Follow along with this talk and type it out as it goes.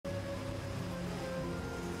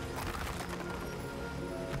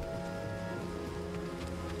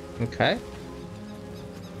Okay.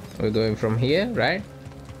 We're going from here, right?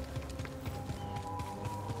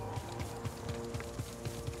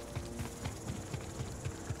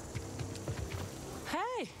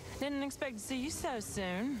 Hey, didn't expect to see you so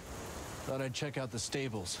soon. Thought I'd check out the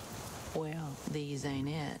stables. Well, these ain't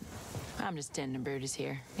it. I'm just tending Brutus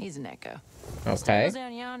here. He's an echo. Okay. Stable's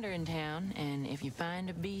down yonder in town, and if you find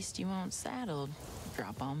a beast you want saddled,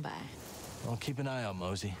 drop on by. I'll keep an eye out,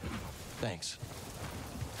 Mosey. Thanks.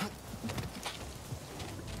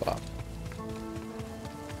 Wow.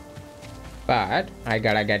 But I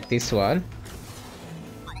gotta get this one.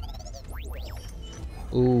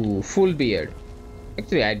 Ooh, full beard.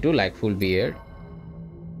 Actually, I do like full beard.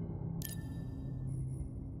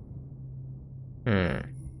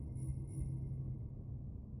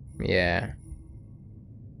 Yeah.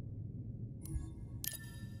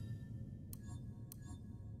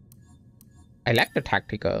 I like the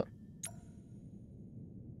tactical.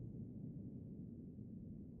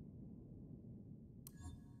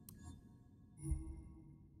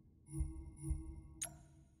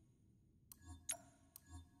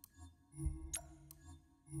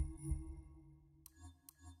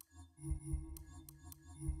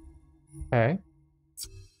 Okay.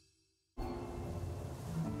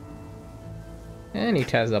 And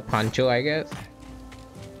it has a poncho, I guess.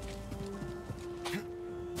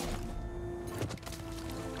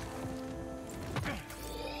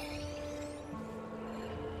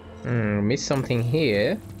 Missed something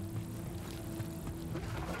here.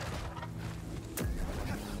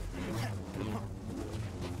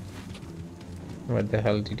 Where the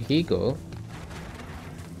hell did he go?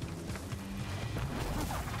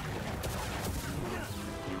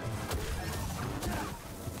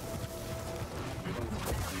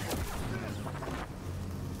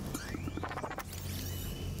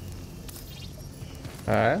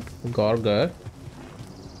 Gorger.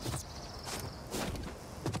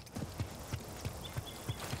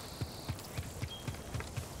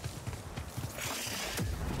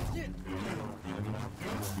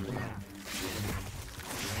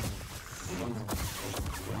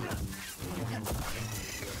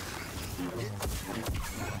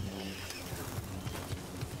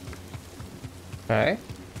 Okay.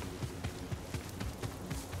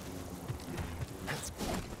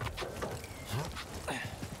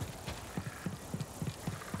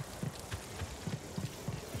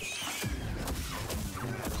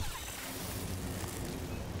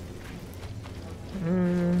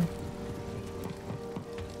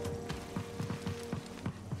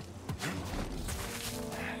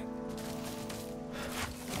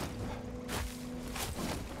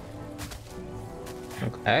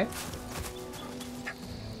 Okay.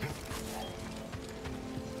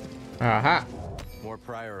 Aha. More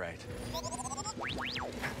priorite.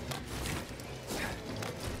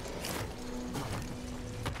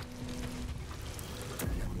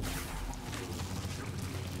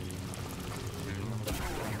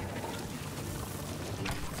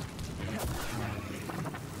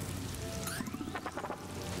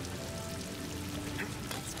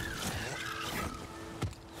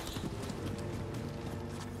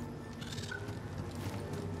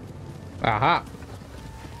 Aha.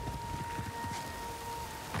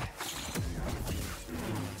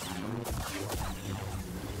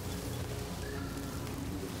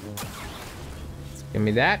 Give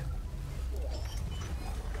me that.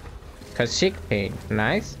 Kashyyyk paint.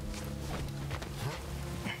 Nice.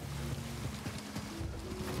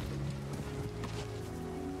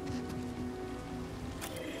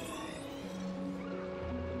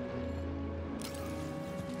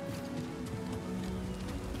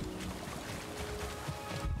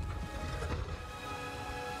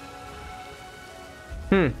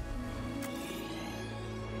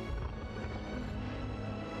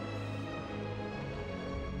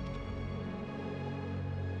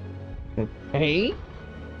 Hey.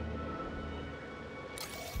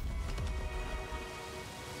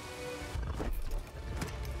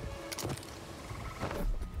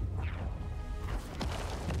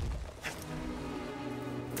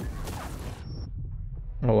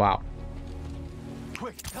 Oh, wow.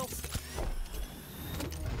 Quick, help!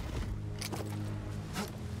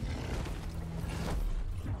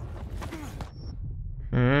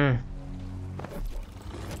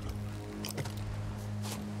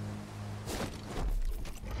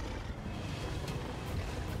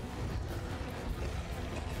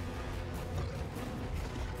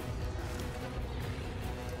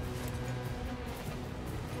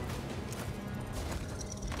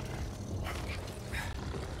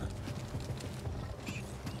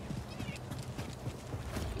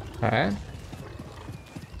 Okay.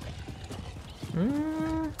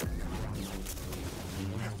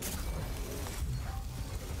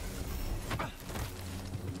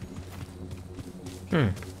 Hmm.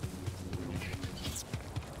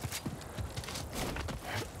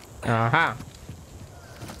 Aha.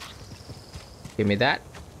 Give me that.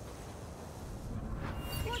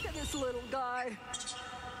 Look at this little guy.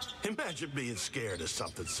 Imagine being scared of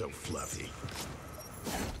something so fluffy.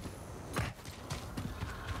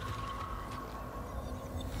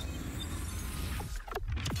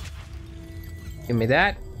 Give me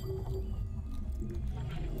that.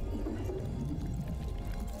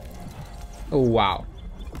 Oh, wow.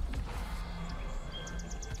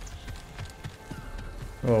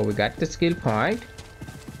 Oh, we got the skill point.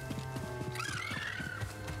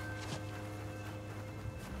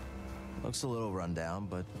 Looks a little run down,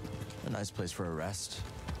 but a nice place for a rest.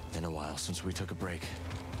 Been a while since we took a break.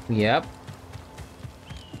 Yep.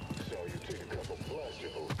 Saw you take a couple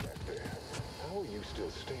blastables back there. How are you still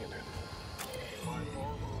standing? My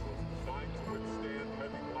armor was designed to withstand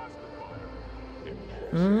heavy blaster fire.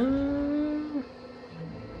 Impressive.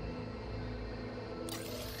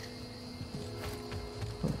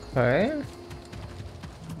 Okay.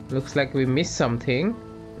 Looks like we missed something.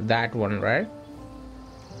 That one, right?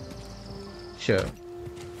 Sure.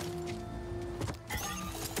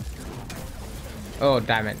 Oh,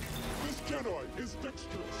 damn it. This Jedi is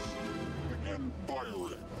dexterous. Begin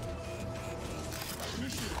firing.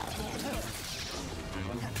 Initiate.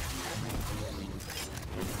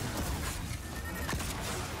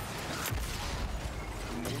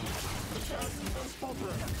 Attack as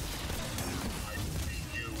programmed.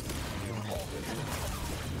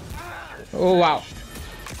 Oh, wow.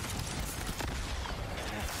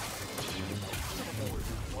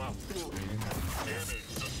 Damage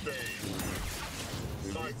sustained.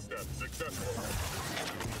 Sidestep successful.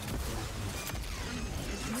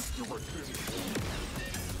 Is misdirected.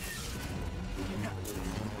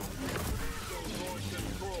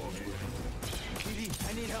 PD,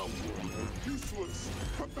 I need help. Useless.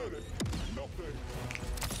 Pathetic. Nothing.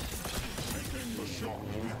 Taking the shot.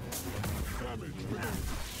 Damage begins.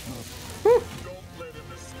 Don't let him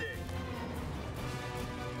escape.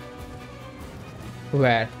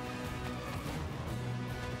 Where?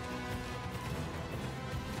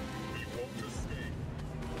 He won't escape.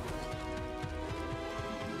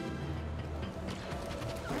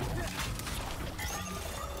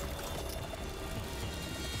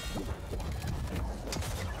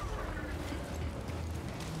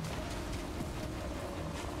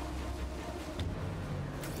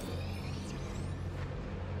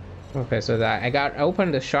 Okay, so that I got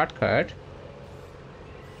open the shortcut.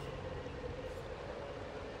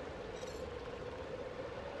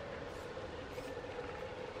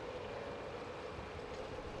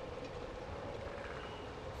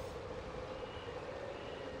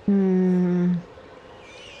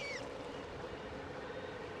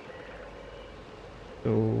 So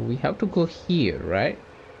we have to go here, right?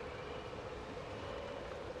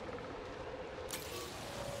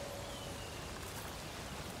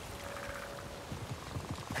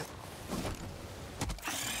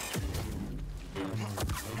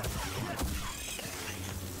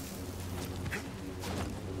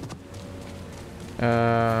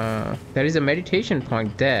 There is a meditation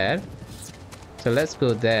point there, so let's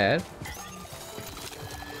go there.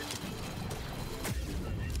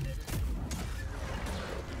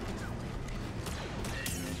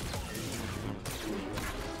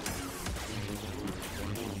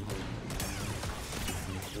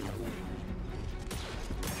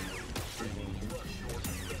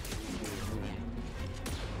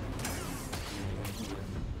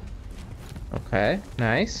 Okay,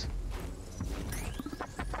 nice.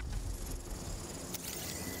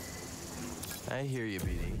 I hear you,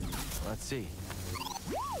 BD. Let's see.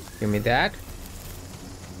 Give me that.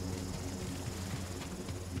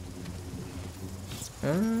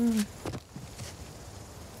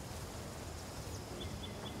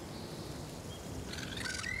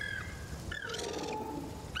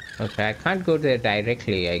 Okay, I can't go there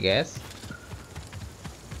directly, I guess.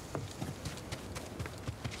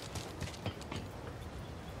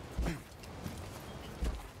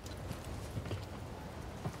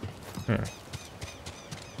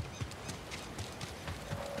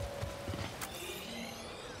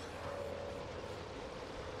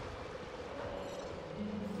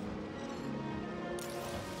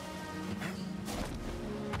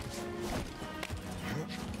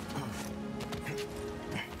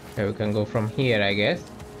 Okay, we can go from here, I guess.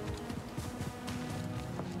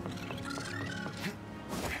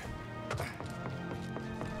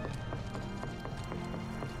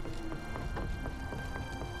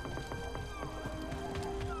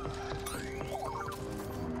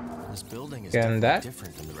 This building is Can definitely that?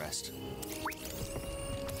 different than the rest.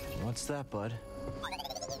 What's that, bud?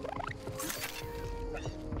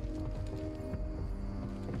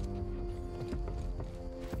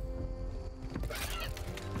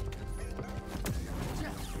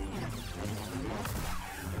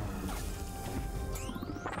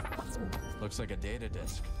 Looks like a data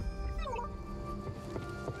disk.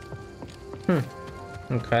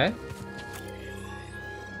 Okay.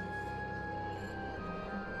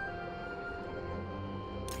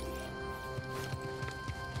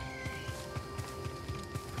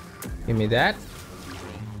 Give me that.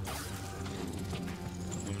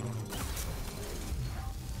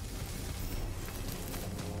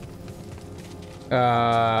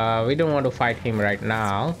 We don't want to fight him right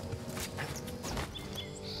now.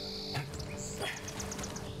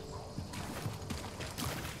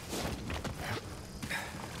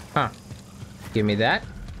 Huh. Give me that.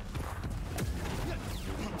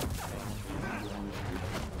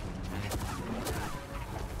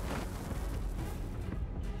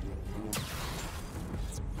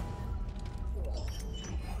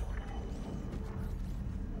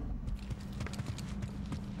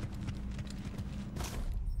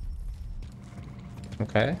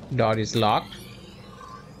 Okay, door is locked.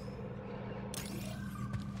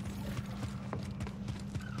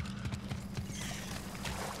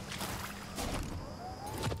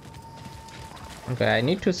 Okay, I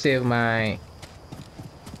need to save my...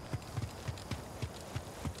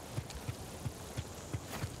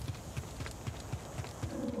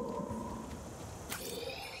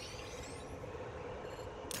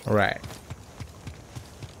 Right.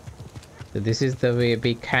 So this is the way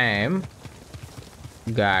we came.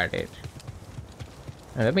 Got it.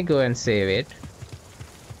 Now let me go and save it.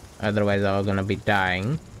 Otherwise I'm gonna be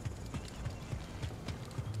dying.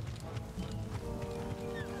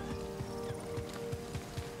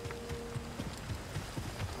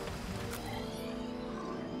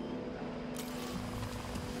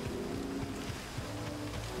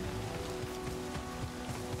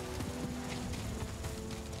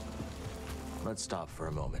 Let's stop for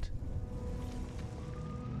a moment.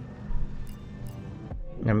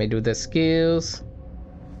 Let me do the skills.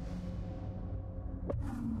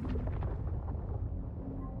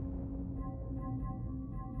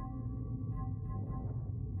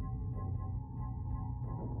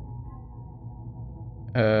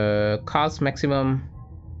 Cost maximum.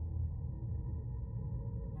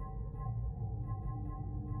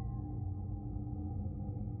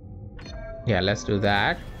 Yeah, let's do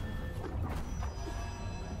that.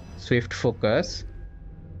 Swift focus.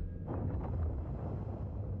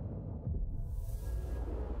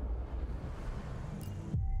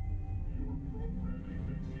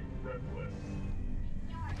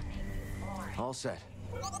 All set.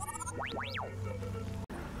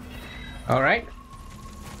 All right.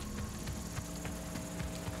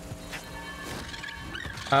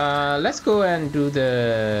 Let's go and do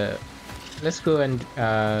the... Let's go and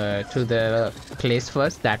to the place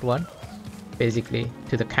first, that one. Basically,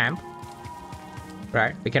 to the camp.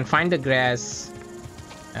 Right, we can find the grass.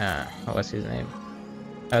 What's his name?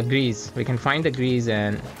 Grease. We can find the grease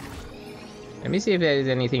and... Let me see if there is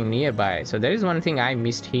anything nearby. So there is one thing I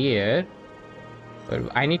missed here. But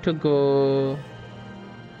I need to go...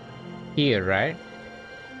 here, right?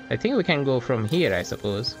 I think we can go from here, I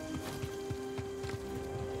suppose.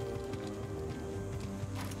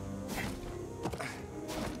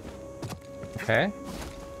 Okay.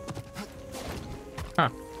 Huh.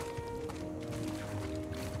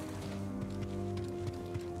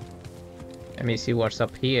 Let me see what's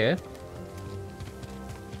up here.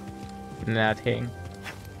 Nothing.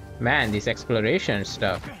 Man, this exploration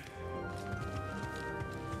stuff.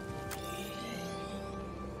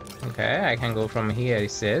 Okay, I can go from here,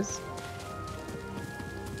 it says.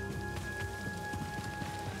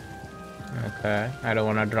 Okay, I don't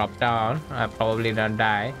want to drop down. I'll probably not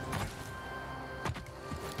die.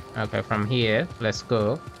 Okay, from here, let's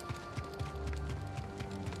go.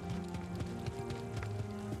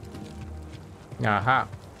 Aha.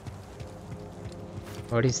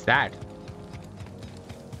 What is that?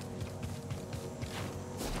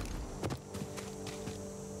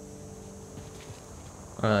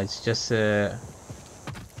 It's just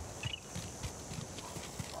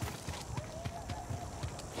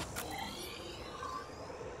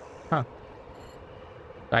huh.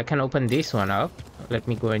 I can open this one up. Let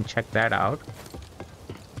me go and check that out.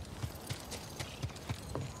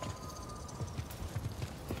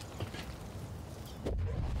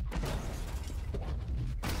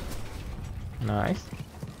 Nice.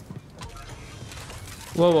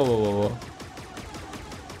 Whoa, whoa, whoa, whoa, whoa.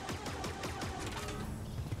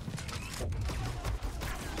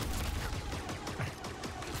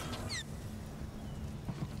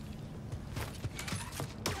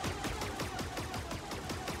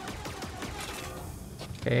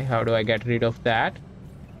 Okay, how do I get rid of that?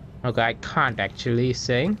 Okay, I can't actually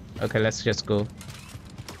sing. Okay, let's just go.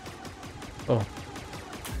 Oh.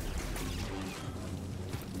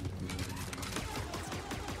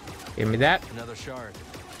 Give me that. Another shard.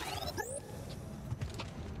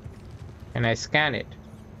 Can I scan it?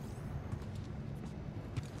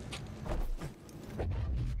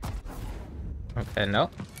 Okay, no.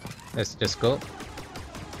 Let's just go.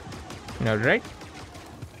 No, right?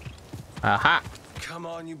 Aha! Come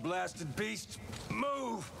on, you blasted beast!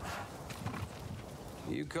 Move!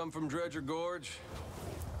 You come from Dredger Gorge?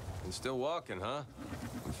 And still walking, huh?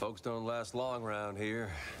 Folks don't last long around here.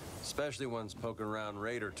 Especially ones poking around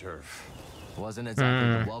raider turf. Wasn't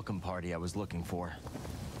exactly the welcome party I was looking for.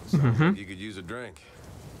 Sounds like you could use a drink.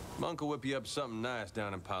 Monk will whip you up something nice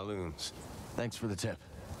down in Paloons. Thanks for the tip.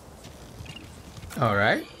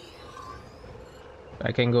 Alright.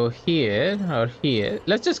 I can go here or here.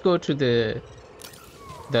 Let's just go to the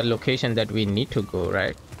location that we need to go,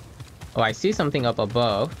 right? Oh, I see something up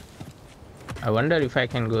above. I wonder if I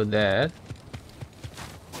can go there.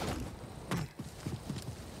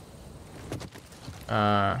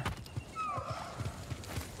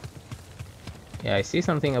 Yeah, I see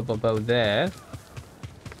something up above there.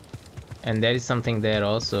 And there is something there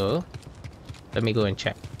also. Let me go and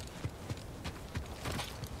check.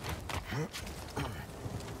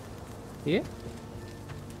 Here?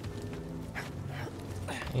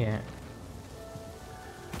 Yeah.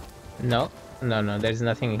 No, there's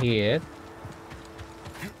nothing here.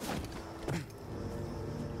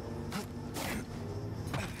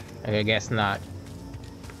 I guess not.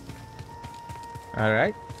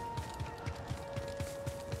 Alright.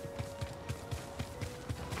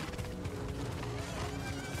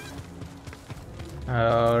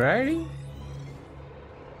 Alrighty.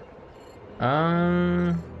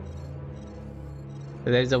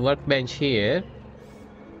 There's a workbench here.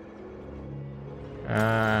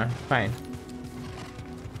 Fine.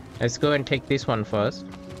 Let's go and take this one first.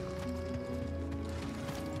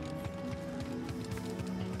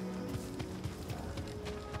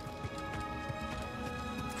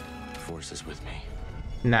 Force is with me.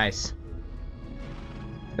 Nice.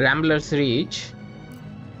 Rambler's Reach.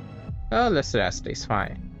 Oh, let's rest. It's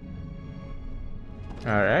fine.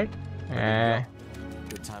 Alright.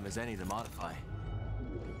 Good time as any to modify.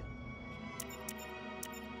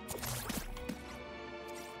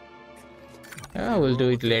 Oh, we'll do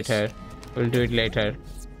it later. We'll do it later.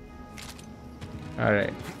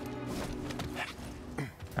 Alright.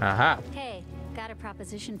 Aha. Hey, got a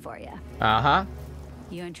proposition for you. Aha.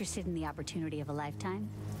 You interested in the opportunity of a lifetime?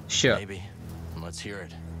 Sure. Maybe. Let's hear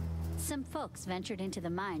it. Some folks ventured into the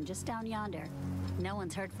mine just down yonder. No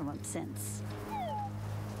one's heard from them since.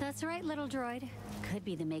 That's right, little droid. Could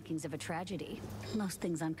be the makings of a tragedy. Most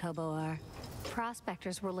things on Kobo are.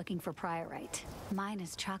 Prospectors were looking for priorite. Mine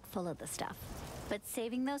is chock full of the stuff. But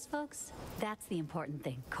saving those folks, that's the important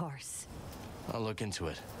thing, course. I'll look into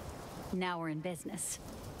it. Now we're in business.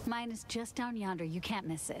 Mine is just down yonder, you can't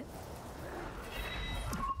miss it.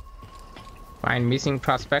 Find missing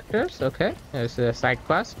prospectors. Okay, there's a side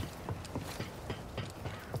quest.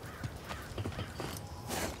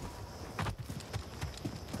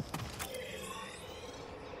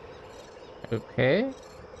 Okay.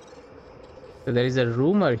 So there is a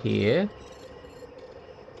rumor here.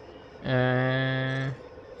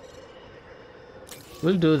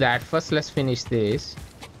 We'll do that. First, let's finish this.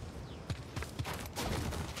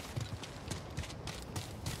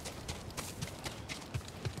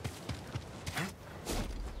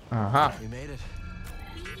 Aha. We made it.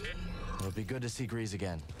 It'll be good to see Grease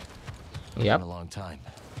again. Yep. Been a long time.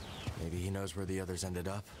 Maybe he knows where the others ended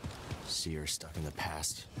up. Seer stuck in the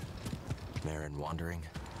past. Marin wandering.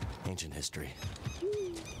 Ancient history.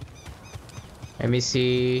 Let me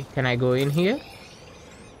see. Can I go in here?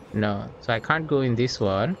 No. So I can't go in this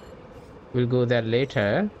one. We'll go there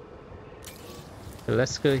later. So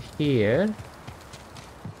let's go here.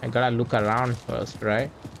 I gotta look around first,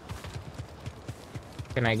 right?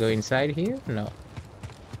 Can I go inside here? No.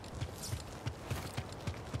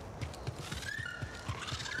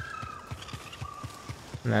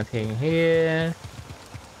 Nothing here.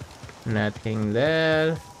 Nothing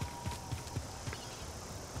there.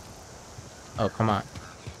 Oh, come on.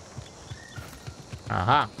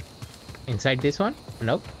 Aha. Inside this one?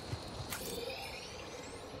 Nope.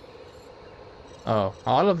 Oh,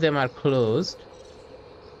 all of them are closed.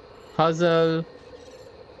 Puzzle.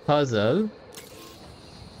 Puzzle.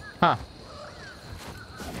 Huh.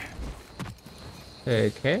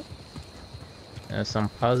 Okay. Some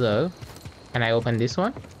puzzle. Can I open this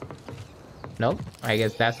one? Nope. I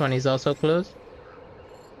guess that one is also closed.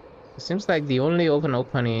 It seems like the only open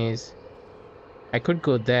is... I could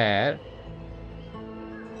go there.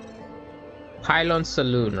 Pylon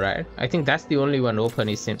Saloon, right? I think that's the only one open,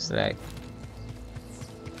 it seems like.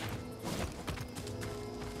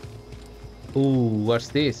 Ooh, what's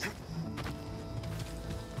this?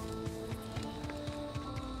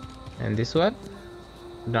 And this one?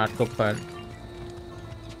 Not open.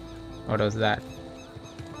 What was that?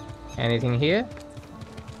 Anything here?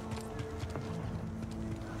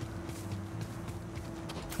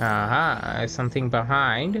 Aha, something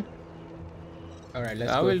behind. Alright,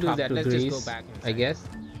 let's go. I will do that. Let's just go back inside, I guess.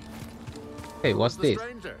 Hey, what's this?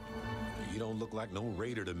 Stranger? You don't look like no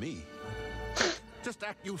raider to me. Just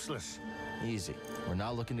act useless. Easy. We're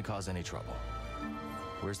not looking to cause any trouble.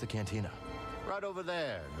 Where's the cantina? Right over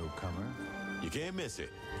there, newcomer. You can't miss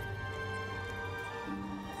it.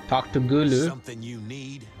 Talk to Gulu. Something you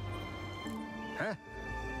need? Huh?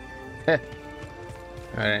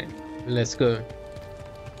 Alright, let's go.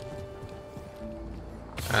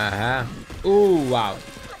 Aha. Ooh, wow.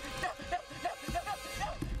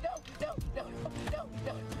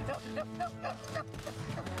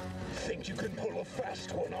 Think you can pull a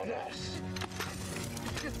fast one on us?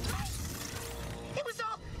 It was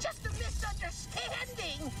all just a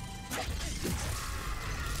misunderstanding.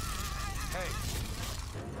 Hey!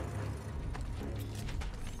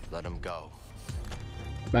 Let him go.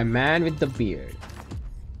 My man with the beard.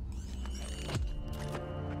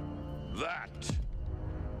 That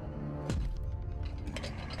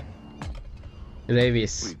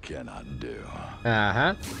Ravis. we cannot do.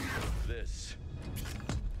 Uh-huh. This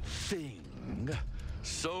thing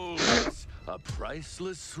sold us a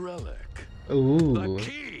priceless relic. Ooh. The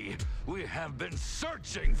key we have been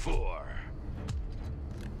searching for.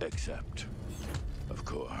 Except, of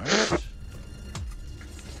course,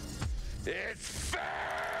 it's fake!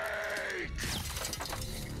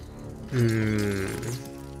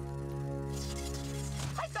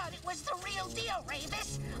 I thought it was the real deal,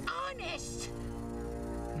 Ravis. Honest.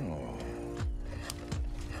 Oh.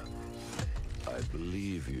 I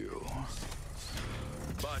believe you.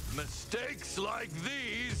 But mistakes like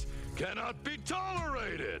these cannot be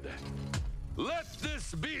tolerated. Let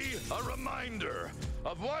this be a reminder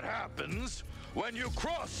of what happens when you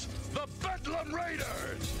cross the Bedlam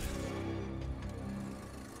Raiders.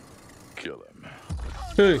 Kill him.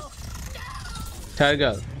 Hey.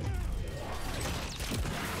 Targal.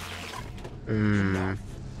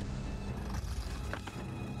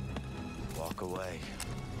 Walk away.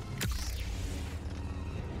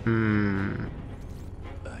 A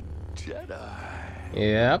Jedi.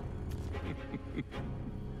 Yep.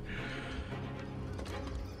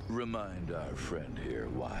 Remind our friend here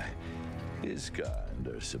why his kind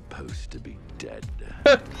are supposed to be dead.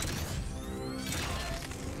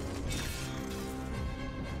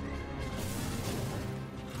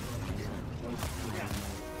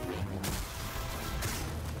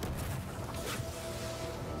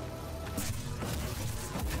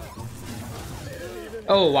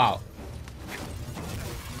 Oh, wow.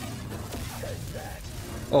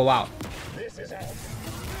 Oh, wow. This is how.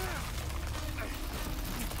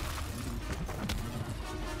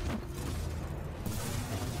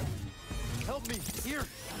 Help me! Here!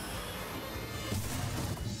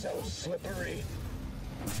 So slippery.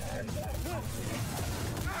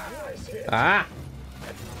 Nice hit. Ah.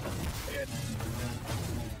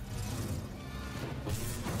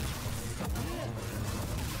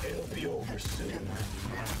 It'll be over soon.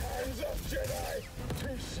 Hands up, Jedi.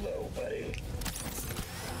 Too slow, buddy.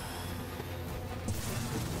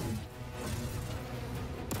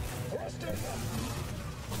 Thrust him.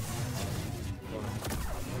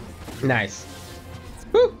 Nice.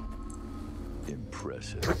 Woo.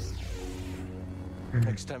 Impressive.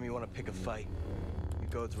 Next time you want to pick a fight, you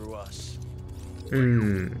go through us.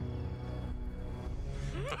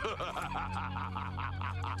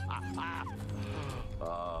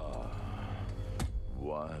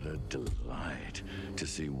 What a delight to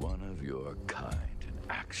see one of your kind in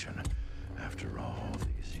action after all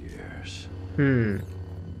these years.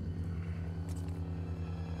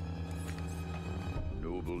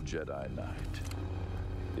 Noble Jedi Knight,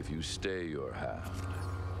 if you stay your hand,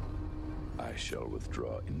 I shall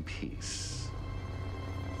withdraw in peace.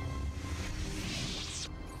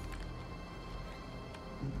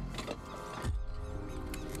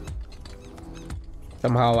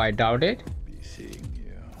 Somehow I doubt it. Be seeing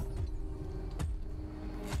you.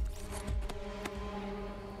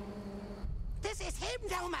 This is him,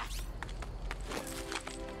 Doma.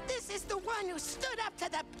 This is the one who stood up to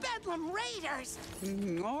the Bedlam Raiders.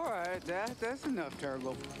 All right, that's enough,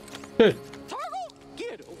 Turgle. Turgle,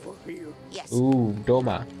 get over here. Yes. Ooh,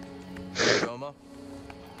 Doma. Doma?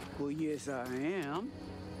 Well, yes, I am.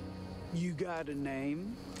 You got a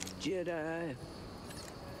name, Jedi?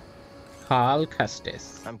 Cal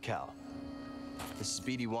Kestis. I'm Cal. This is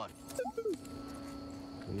BD1.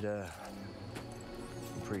 We'd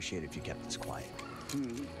appreciate it if you kept this quiet.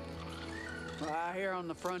 Right here on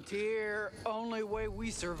the frontier, only way we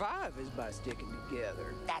survive is by sticking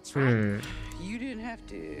together. That's right. You didn't have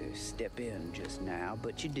to step in just now,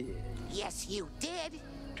 but you did. Yes, you did.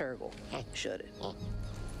 Turgle, shut it.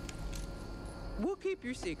 We'll keep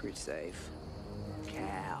your secret safe.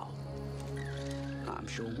 Cal, I'm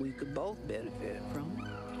sure we could both benefit from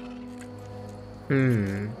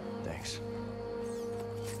it. Thanks.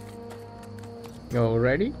 You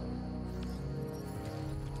ready?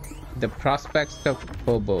 The prospects of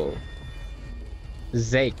Kobo.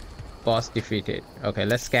 Zeke, boss defeated. Okay,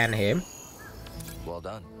 let's scan him. Well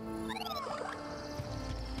done.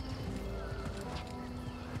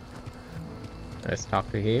 Let's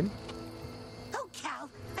talk to him. Oh, Cal,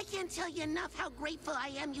 I can't tell you enough how grateful I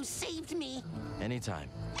am you saved me. Anytime.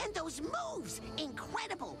 And those moves,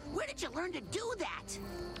 incredible. Where did you learn to do that?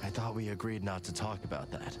 I thought we agreed not to talk about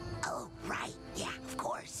that. Oh, right. Yeah, of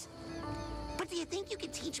course. But do you think you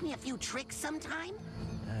could teach me a few tricks sometime?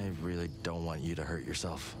 I really don't want you to hurt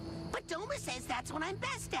yourself. But Doma says that's what I'm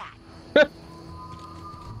best at.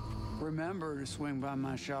 Remember to swing by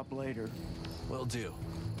my shop later. Will do.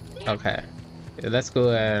 Okay, let's go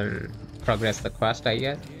and progress the quest, I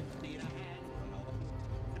guess.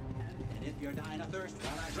 And if you're dying of thirst,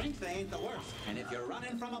 while I drink, they ain't the worst. And if you're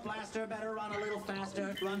running from a blaster, better run a little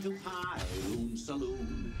faster. Run to Pyroon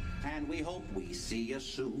Saloon, and we hope we see you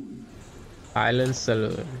soon. Island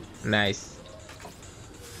Saloon, nice.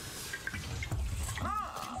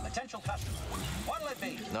 Ah, potential customer. What'll it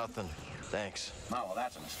be? Nothing. Thanks. Oh, well,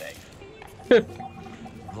 that's a mistake.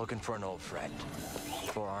 I'm looking for an old friend.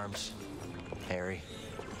 Forearms, hairy,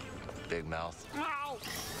 big mouth. Ow!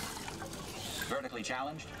 Vertically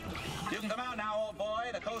challenged? You can come out now, old boy.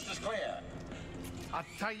 The coast is clear. I'll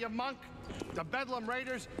tell you, Monk, the Bedlam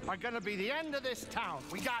Raiders are gonna be the end of this town.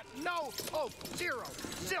 We got no hope, zero,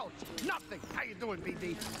 zilch, nothing. How you doing,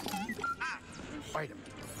 BD? Ah, wait a minute.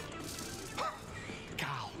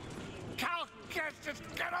 Cal Kestis,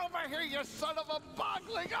 get over here, you son of a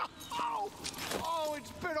bogling! Oh,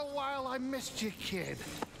 it's been a while. I missed you, kid.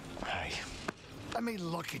 Hi. Let me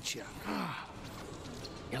look at you.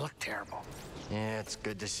 You look terrible. Yeah, it's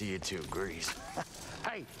good to see you too, Grease.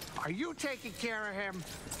 Hey, are you taking care of him?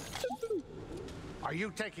 Are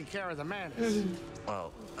you taking care of the Menace?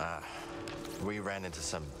 Well, we ran into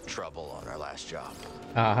some trouble on our last job.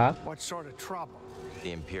 What sort of trouble?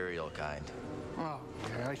 The Imperial kind. Oh,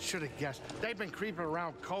 yeah, I should have guessed. They've been creeping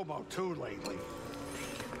around Kobo too lately.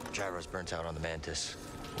 Gyro's burnt out on the Mantis.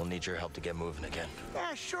 We'll need your help to get moving again.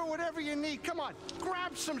 Yeah, sure, whatever you need. Come on,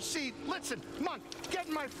 grab some seed. Listen, Monk, get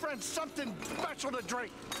my friend something special to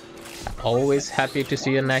drink. Always happy to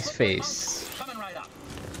see a nice face. Coming right up.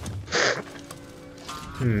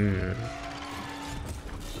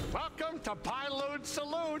 Welcome to Pyloon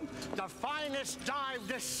Saloon, the finest dive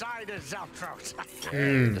this side of Zeltros.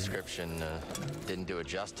 The description didn't do it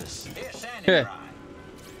justice. Here's Sandy Rye.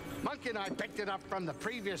 Monk and I picked it up from the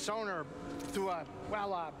previous owner to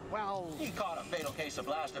well... He caught a fatal case of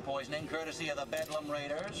blaster poisoning courtesy of the Bedlam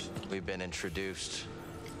Raiders. We've been introduced.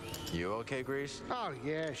 You okay, Grease? Oh,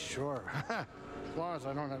 yeah, sure. As long as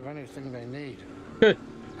I don't have anything they need.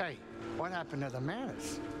 Hey, what happened to the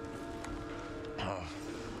Menace? Oh,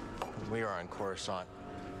 we were on Coruscant,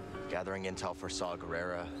 gathering intel for Saw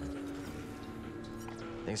Gerrera.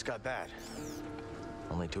 Things got bad.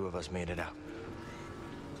 Only 2 of us made it out.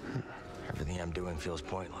 Everything I'm doing feels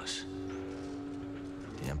pointless.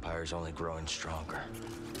 The Empire's only growing stronger.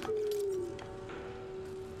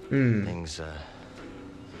 Things,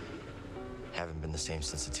 haven't been the same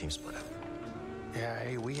since the team split up. Yeah,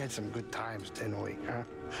 hey, we had some good times, didn't we, huh?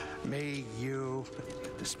 Me, you,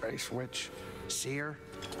 the Space Witch, Seer.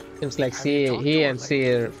 Seems like he and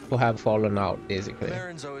Seer who have fallen out, basically.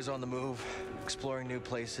 Marin's always on the move, exploring new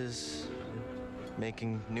places,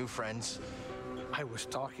 making new friends. I was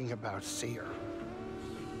talking about Seer.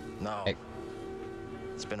 No.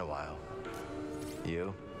 It's been a while.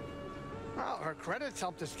 You? Well, her credits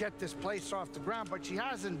helped us get this place off the ground, but she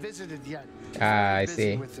hasn't visited yet. I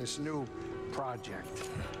busy see. With this new project.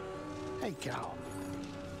 Hey, Cal.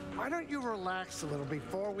 Why don't you relax a little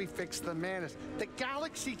before we fix the Menace? The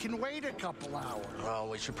galaxy can wait a couple hours. Well,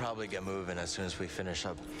 we should probably get moving as soon as we finish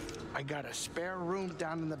up. I got a spare room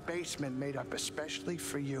down in the basement made up especially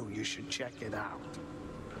for you. You should check it out.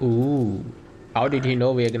 Ooh. How did he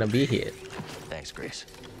know we're gonna be here? Thanks, Grace.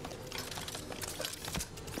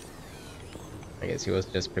 I guess he was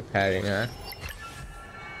just preparing, huh?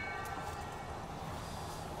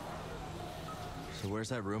 So where's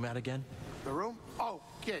that room at again? The room? Oh,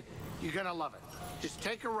 kid, you're gonna love it. Just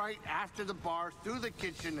take a right after the bar, through the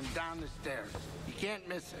kitchen, and down the stairs. You can't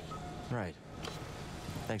miss it. Right.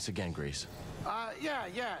 Thanks again, Grease.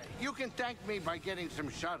 Yeah. You can thank me by getting some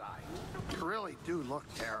shut-eye. You really do look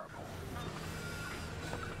terrible.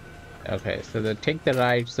 Okay, so they take the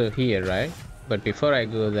right, so here, right? But before I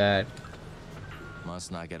go that...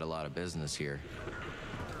 Must not get a lot of business here.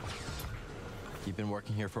 You've been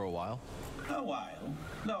working here for a while? A while.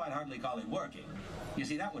 Though I'd hardly call it working. You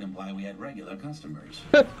see, that would imply we had regular customers.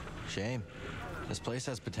 Shame. This place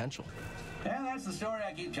has potential. And that's the story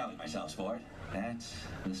I keep telling myself, Sport. That's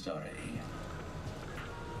the story.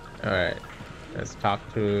 Alright. Let's talk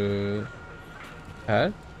to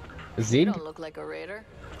her. You Zig? don't look like a raider.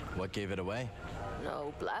 What gave it away?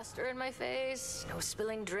 No blaster in my face, no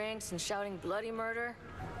spilling drinks and shouting bloody murder.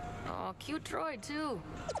 Oh, cute droid, too.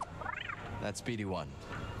 That's BD1.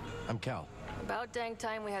 I'm Cal. About dang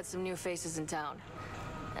time we had some new faces in town.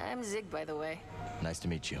 I'm Zig, by the way. Nice to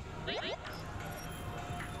meet you.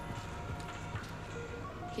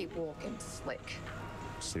 Keep walking, slick.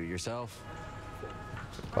 Suit yourself.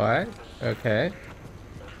 What? Okay.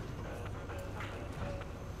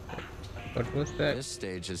 What was that? This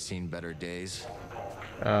stage has seen better days.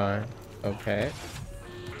 Okay.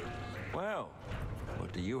 Well,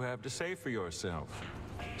 what do you have to say for yourself?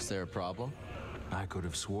 Is there a problem? I could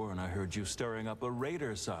have sworn I heard you stirring up a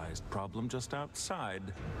raider-sized problem just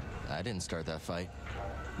outside. I didn't start that fight.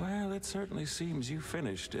 Well, it certainly seems you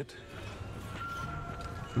finished it.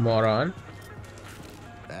 Moron.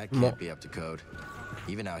 That can't be up to code.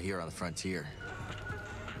 Even out here on the frontier.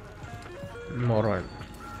 Moron.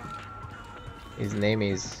 His name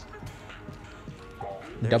is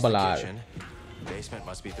There's Double the R. kitchen. Basement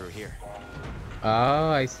must be through here. Oh,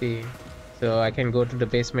 I see. So I can go to the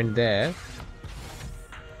basement there.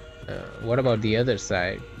 What about the other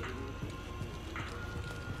side?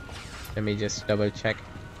 Let me just double check.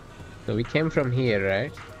 So we came from here,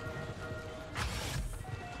 right?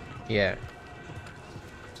 Yeah.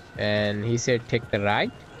 And he said take the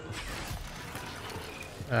right.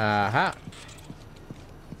 Aha.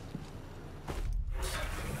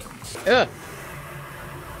 Ugh.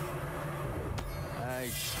 I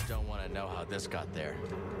don't want to know how this got there.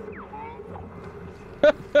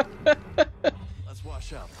 Let's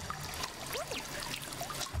wash up.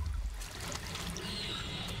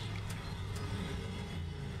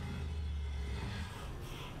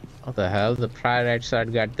 What the hell? The prior right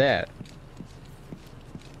side got that.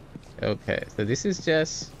 Okay, so this is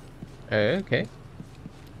just... okay.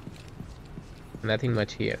 Nothing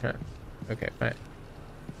much here, huh? Okay, fine.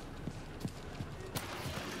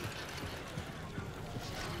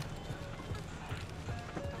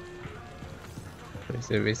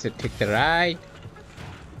 So we should take the right.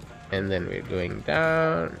 And then we're going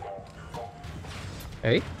down.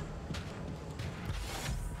 Hey?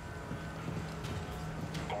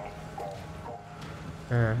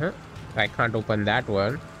 I can't open that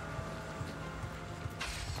one.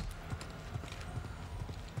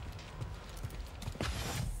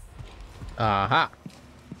 Aha.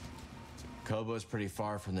 Kobo's pretty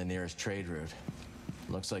far from the nearest trade route.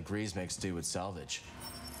 Looks like Grease makes do with salvage.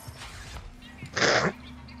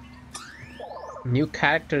 New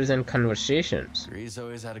characters and conversations. Grease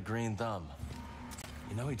always had a green thumb.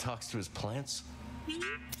 You know he talks to his plants?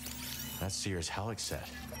 That's Seer's Helic set.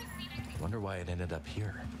 Wonder why it ended up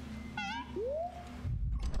here.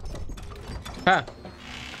 Huh.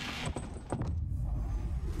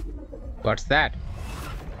 What's that?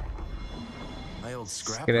 My old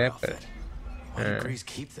scrapper Scrapper. outfit. Why did Grease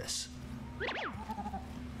keep this?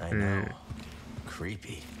 I know.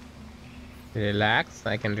 Creepy. Relax.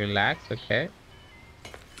 I can relax. Okay.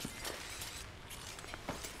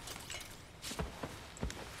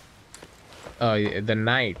 Oh, the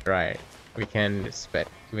night, right? We can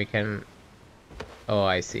Oh,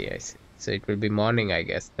 I see. So it will be morning, I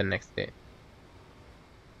guess, the next day.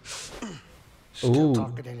 Still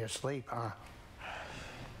talking in your sleep, huh?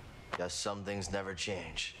 Guess some things never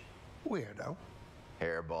change. Weirdo.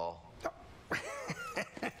 Hairball.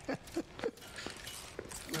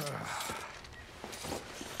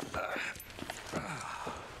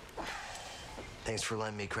 Thanks for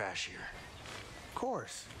letting me crash here. Of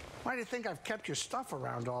course. Why do you think I've kept your stuff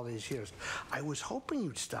around all these years? I was hoping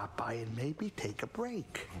you'd stop by and maybe take a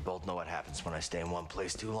break. We both know what happens when I stay in one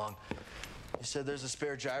place too long. You said there's a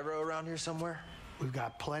spare gyro around here somewhere? We've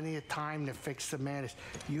got plenty of time to fix the madness.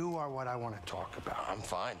 You are what I want to talk about. I'm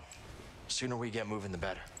fine. The sooner we get moving, the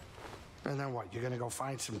better. And then what? You're gonna go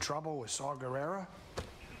find some trouble with Saw Gerrera?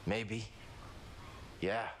 Maybe.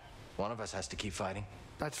 Yeah, one of us has to keep fighting.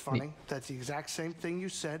 That's funny. That's the exact same thing you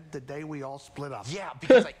said the day we all split up. Yeah,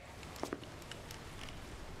 because I...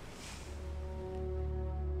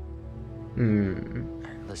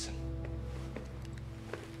 Listen.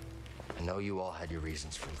 I know you all had your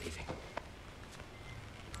reasons for leaving.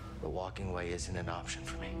 But walking away isn't an option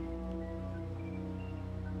for me.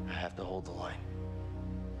 I have to hold the line.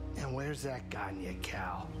 And where's that gotten you,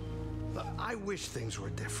 Cal? Look, I wish things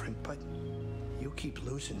were different, but you keep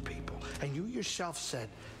losing people. And you yourself said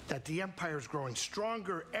that the Empire's growing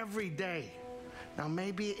stronger every day. Now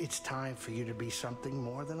maybe it's time for you to be something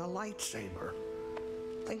more than a lightsaber.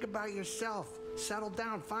 Think about yourself. Settle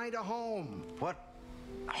down. Find a home. What?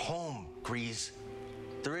 Home, Grease.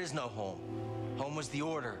 There is no home. Home was the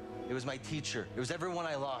Order. It was my teacher. It was everyone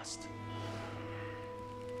I lost.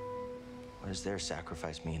 What does their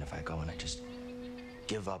sacrifice mean if I go and I just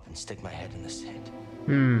give up and stick my head in the sand?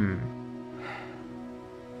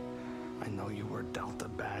 I know you were dealt a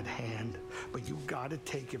bad hand, but you gotta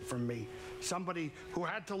take it from me. Somebody who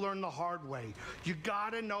had to learn the hard way. You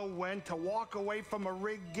gotta know when to walk away from a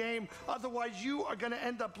rigged game. Otherwise, you are gonna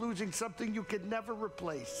end up losing something you could never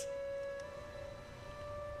replace.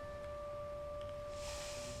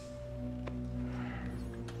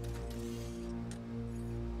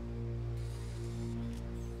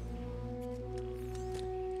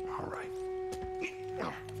 All right.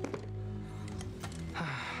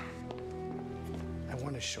 I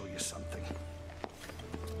want to show you something.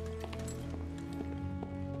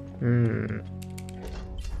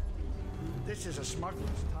 This is a smuggler's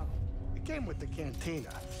tunnel. It came with the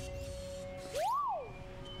cantina.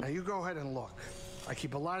 Now you go ahead and look. I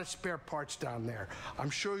keep a lot of spare parts down there. I'm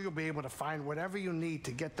sure you'll be able to find whatever you need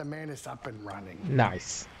to get the Manus up and running.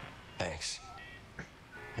 Nice. Thanks.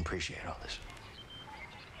 I appreciate all this.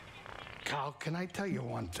 Cal, can I tell you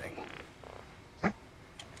one thing?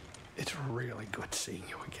 It's really good seeing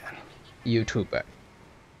you again. YouTuber.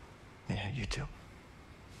 Yeah, you too.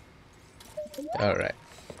 Alright.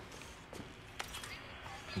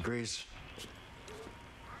 Grease.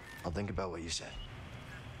 I'll think about what you said.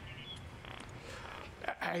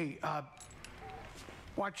 Hey,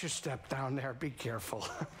 watch your step down there. Be careful.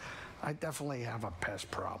 I definitely have a pest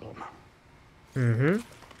problem.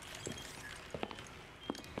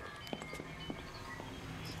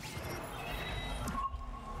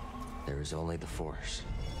 There is only the Force.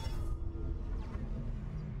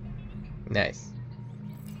 Nice.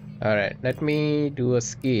 Alright, let me do a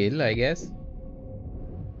skill, I guess.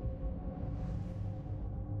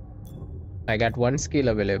 I got one skill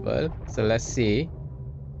available, so let's see.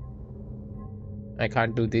 I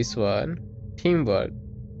can't do this one. Teamwork.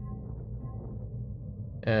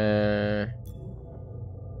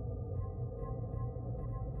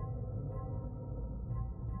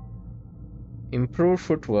 Improve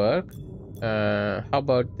footwork. How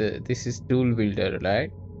about this is dual wielder,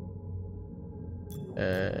 right?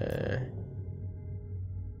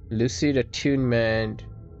 Lucid attunement,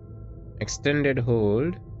 extended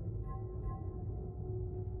hold.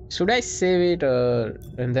 Should I save it, or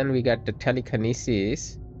and then we got the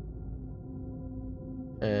telekinesis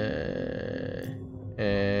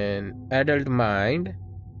and adult mind.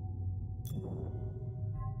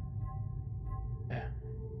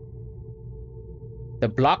 The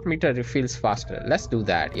block meter refills faster. Let's do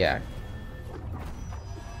that, yeah.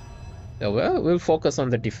 So, well, we'll focus on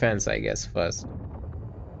the defense, I guess, first.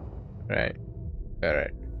 Right.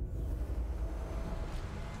 Alright.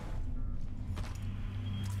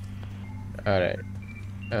 Alright.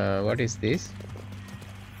 What is this?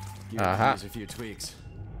 Aha. Use a few tweaks.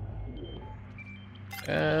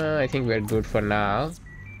 I think we're good for now.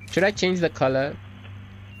 Should I change the color?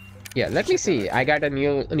 Yeah, let me see. I got a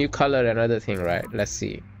new color and other thing, right? Let's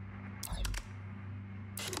see.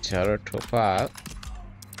 Charo Topa.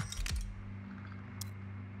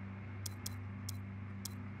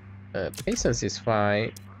 Patience is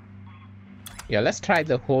fine. Yeah, let's try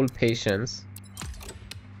the whole patience.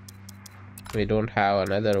 We don't have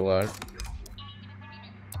another one.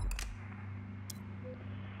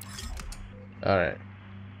 Alright.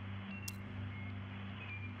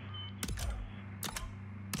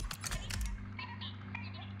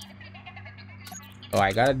 Oh,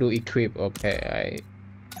 I gotta do equip. Okay,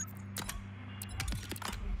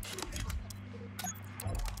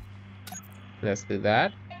 let's do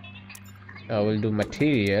that. We'll do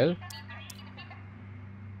material.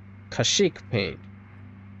 Kashyyyk paint.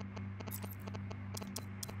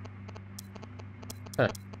 Huh.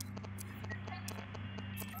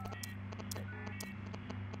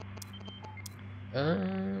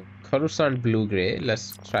 Coruscant blue gray.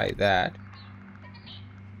 Let's try that.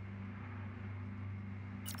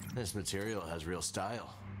 This material has real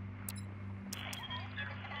style.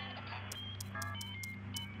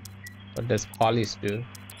 What does polish do?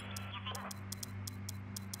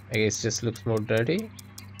 I guess just looks more dirty.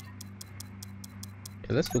 Yeah,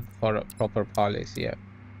 let's look for a proper polish. Yeah,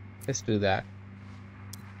 let's do that.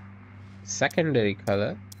 Secondary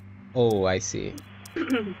color. Oh, I see.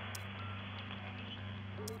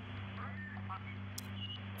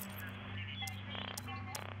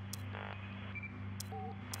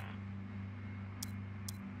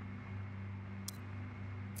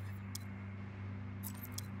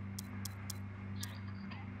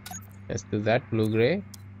 Let's do that. Blue gray.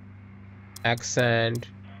 Accent.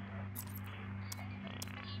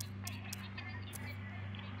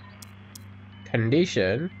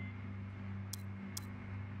 Condition.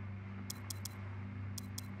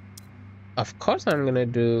 Of course I'm gonna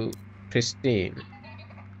do pristine.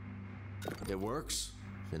 It works,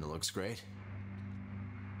 and it looks great.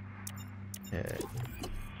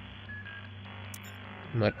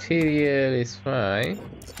 Material is fine.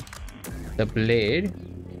 The blade.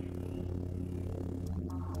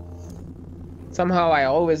 Somehow I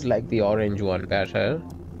always like the orange one better.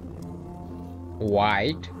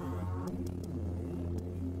 White.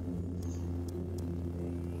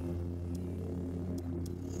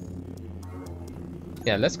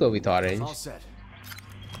 Yeah, let's go with orange. All set.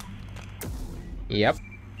 Yep.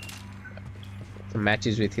 So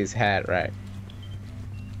matches with his hair, right?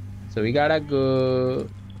 So we gotta go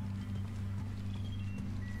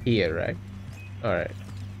here, right? Alright.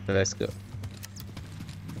 So let's go.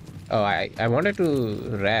 Oh, I wanted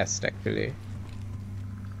to rest actually.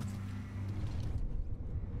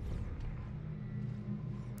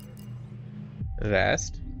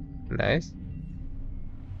 Rest. Nice.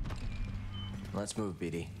 Let's move,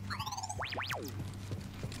 BD.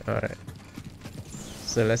 Alright.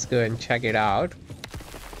 So let's go and check it out.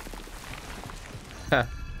 Huh.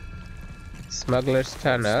 Smuggler's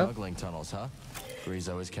Tunnel. Smuggling tunnels, huh? Grease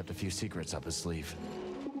always kept a few secrets up his sleeve.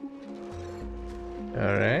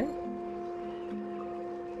 Alright.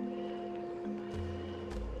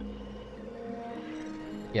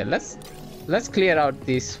 Yeah, let's clear out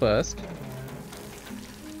this first.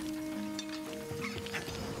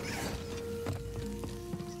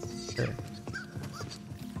 Okay.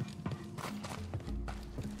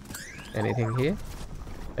 Anything here?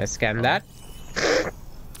 Let's scan that.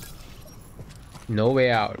 No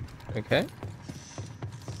way out. Okay.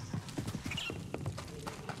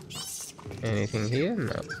 Anything here?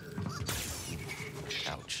 No.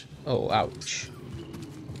 Ouch. Oh, ouch.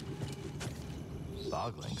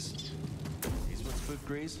 Boglings. These what spook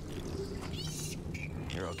Grease?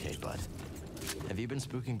 You're okay, bud. Have you been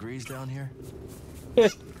spooking Grease down here?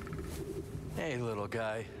 Hey, little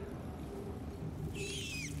guy.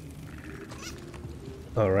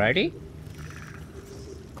 Alrighty.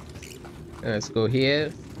 Let's go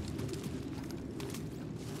here.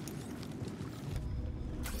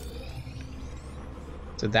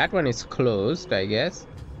 So that one is closed, I guess.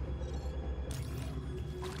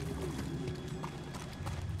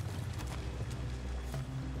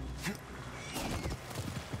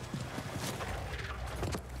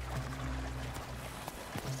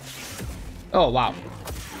 Oh, wow.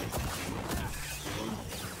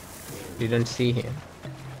 Didn't see him.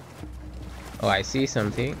 Oh, I see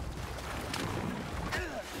something.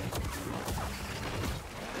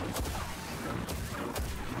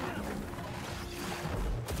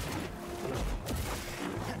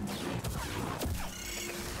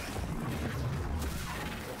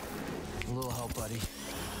 A little help, buddy.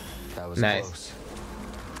 That was Nice. close.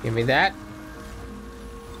 Give me that.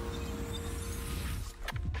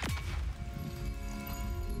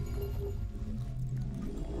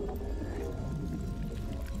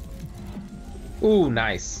 Ooh,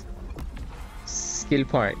 nice. Skill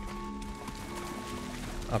point.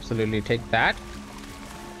 Absolutely take that.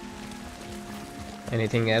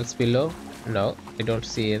 Anything else below? No, I don't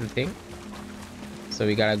see anything. So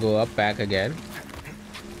we gotta go up back again.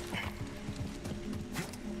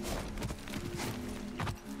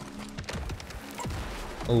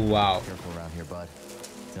 Oh, wow. Careful around here, bud.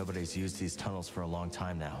 Nobody's used these tunnels for a long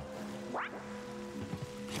time now.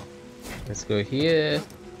 Let's go here.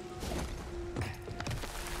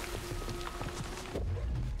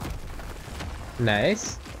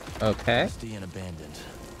 Nice. Okay. Rusty and abandoned.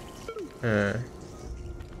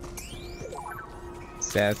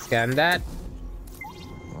 So scan that.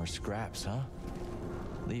 More scraps, huh?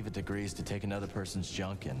 Leave it to Grease to take another person's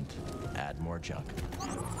junk and add more junk.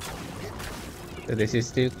 So this is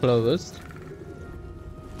still closed.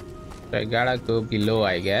 So I gotta go below,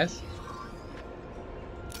 I guess.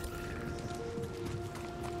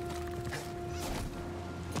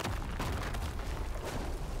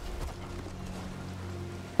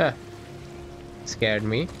 scared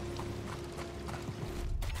me.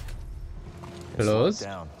 It's locked Close.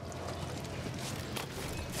 down.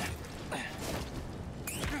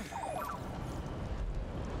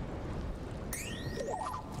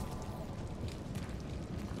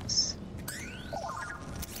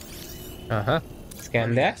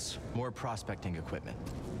 Scan that. Yes, more prospecting equipment.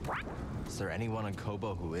 Is there anyone on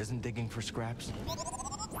Kobo who isn't digging for scraps?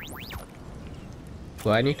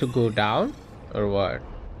 Do I need to go down or what?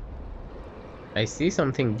 I see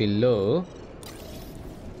something below.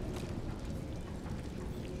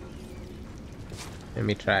 Let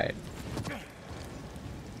me try it.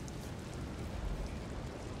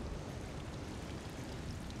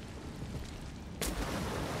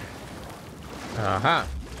 Aha.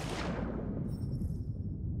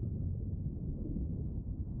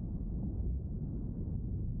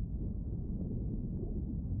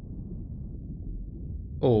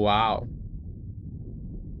 Oh wow.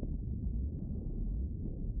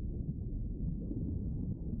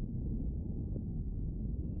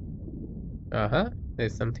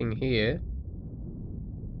 There's something here.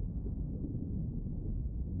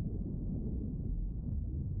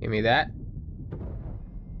 Give me that.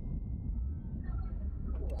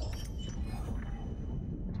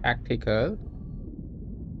 Tactical.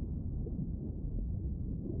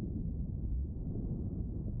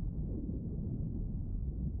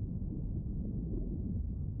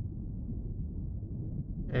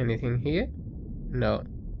 Anything here? No.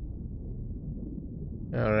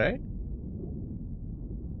 All right.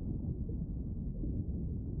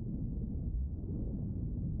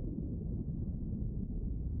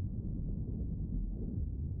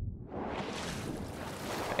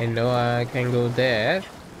 I know I can go there.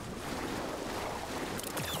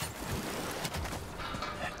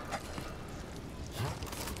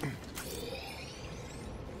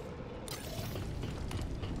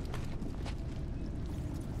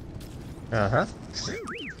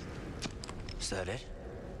 Is that it?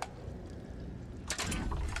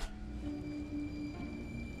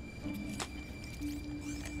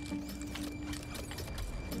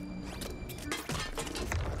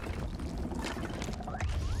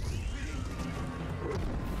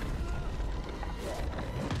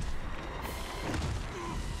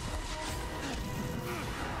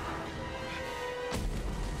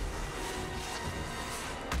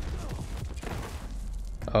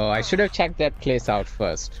 Oh, I should have checked that place out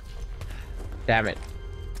first. Damn it.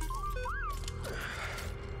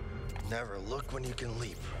 Never look when you can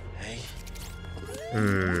leap, hey?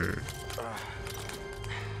 The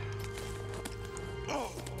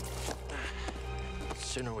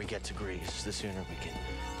sooner we get to Greece, the sooner we can...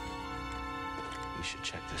 We should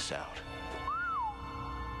check this out.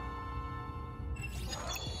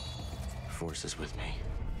 Force is with me.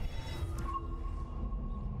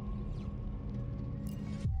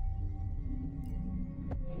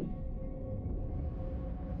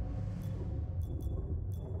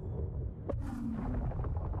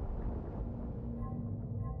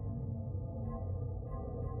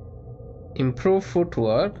 Improve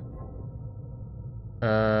footwork.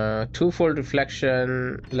 Twofold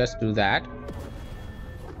reflection. Let's do that.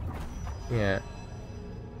 Yeah.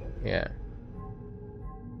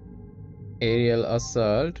 Aerial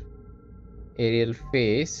assault. Aerial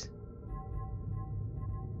phase.